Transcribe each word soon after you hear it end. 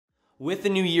With the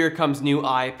new year comes new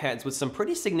iPads with some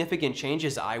pretty significant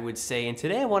changes, I would say, and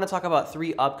today I want to talk about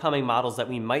 3 upcoming models that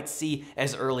we might see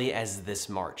as early as this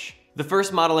March. The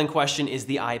first model in question is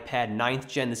the iPad 9th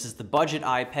gen. This is the budget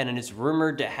iPad, and it's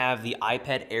rumored to have the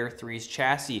iPad Air 3's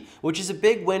chassis, which is a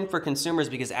big win for consumers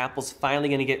because Apple's finally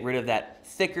going to get rid of that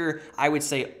thicker, I would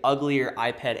say uglier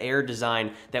iPad Air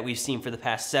design that we've seen for the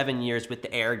past 7 years with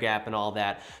the air gap and all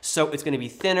that. So it's going to be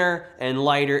thinner and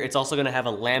lighter. It's also going to have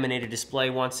a laminated display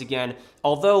once again.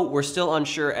 Although we're still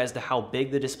unsure as to how big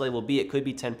the display will be. It could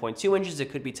be 10.2 inches,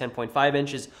 it could be 10.5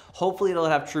 inches. Hopefully it'll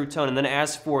have True Tone. And then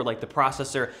as for like the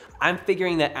processor, I'm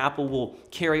figuring that Apple will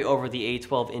carry over the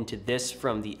A12 into this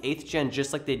from the 8th gen,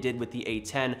 just like they did with the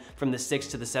A10 from the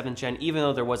 6th to the 7th gen, even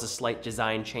though there was a slight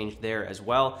design change there as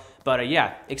well. But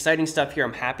yeah, exciting stuff here.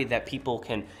 I'm happy that people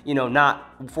can,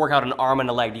 not fork out an arm and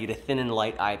a leg to get a thin and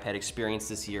light iPad experience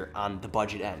this year on the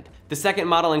budget end. The second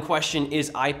model in question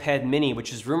is iPad mini,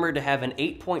 which is rumored to have an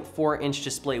 8.4-inch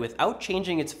display without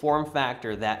changing its form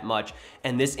factor that much.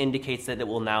 And this indicates that it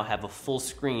will now have a full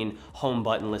screen home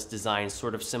buttonless design,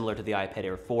 sort of similar to the iPad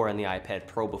Air 4 and the iPad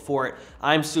Pro before it.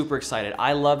 I'm super excited.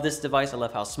 I love this device. I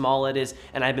love how small it is,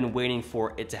 and I've been waiting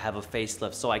for it to have a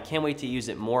facelift. So I can't wait to use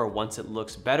it more once it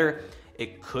looks better.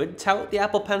 It could tout the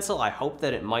Apple Pencil. I hope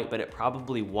that it might, but it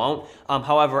probably won't.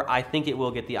 However, I think it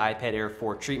will get the iPad Air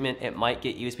 4 treatment. It might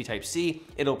get USB Type-C.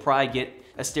 It'll probably get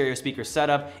a stereo speaker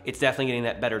setup. It's definitely getting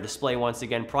that better display once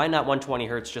again. Probably not 120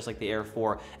 hertz, just like the Air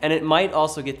 4. And it might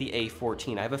also get the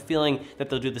A14. I have a feeling that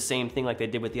they'll do the same thing like they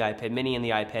did with the iPad mini and the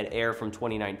iPad Air from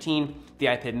 2019. The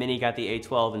iPad mini got the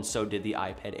A12, and so did the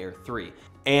iPad Air 3.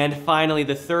 And finally,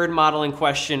 the third model in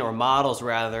question, or models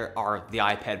rather, are the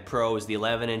iPad Pros, the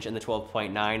 11-inch and the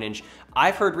 12.9-inch.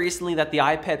 I've heard recently that the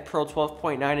iPad Pro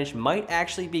 12.9-inch might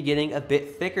actually be getting a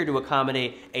bit thicker to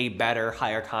accommodate a better,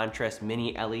 higher contrast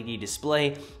mini LED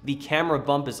display. The camera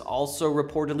bump is also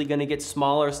reportedly going to get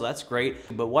smaller, so that's great.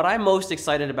 But what I'm most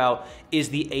excited about is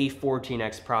the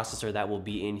A14X processor that will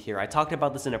be in here. I talked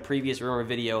about this in a previous rumor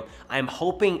video. I'm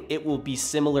hoping it will be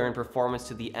similar in performance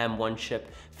to the M1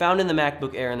 chip found in the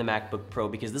MacBook Air and the MacBook Pro,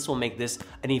 because this will make this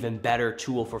an even better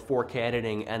tool for 4K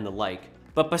editing and the like.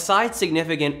 But besides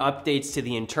significant updates to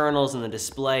the internals and the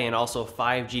display and also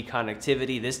 5G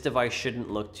connectivity, this device shouldn't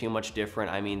look too much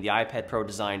different. I mean, the iPad Pro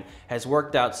design has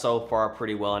worked out so far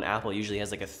pretty well, and Apple usually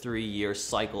has like a 3-year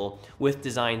cycle with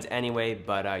designs anyway.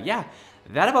 But yeah,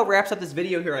 that about wraps up this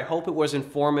video here. I hope it was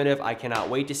informative. I cannot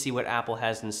wait to see what Apple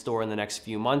has in store in the next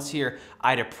few months here.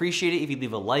 I'd appreciate it if you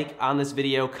leave a like on this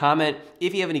video, comment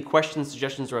if you have any questions,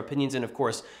 suggestions, or opinions, and of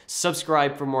course,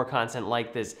 subscribe for more content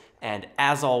like this. And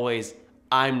as always,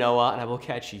 I'm Noah, and I will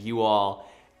catch you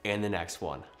all in the next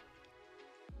one.